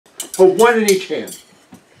Put one in each hand.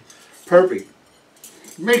 Perfect.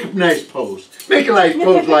 Make a nice pose. Make a nice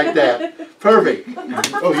pose like that. Perfect.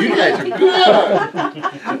 Oh, you guys are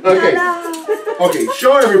good. Okay. Okay,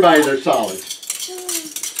 show everybody they're solid.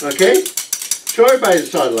 Okay? Show everybody they're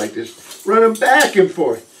solid like this. Run them back and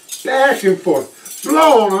forth. Back and forth.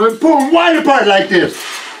 Blow on them and pull them wide apart like this.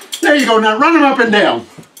 There you go. Now run them up and down.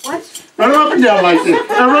 What? Run them up and down like this.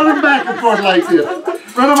 Now run them back and forth like this.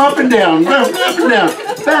 Run them up and down. Run them up and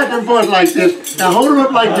down. Back and forth like this. Now hold them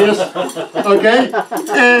up like this. Okay?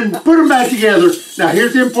 And put them back together. Now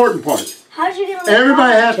here's the important part. How'd you get them?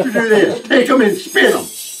 Everybody has to do this. Take them and spin them.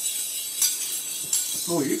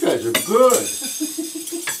 Oh, you guys are good.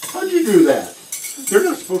 How'd you do that? They're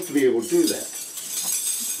not supposed to be able to do that.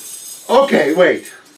 Okay, wait.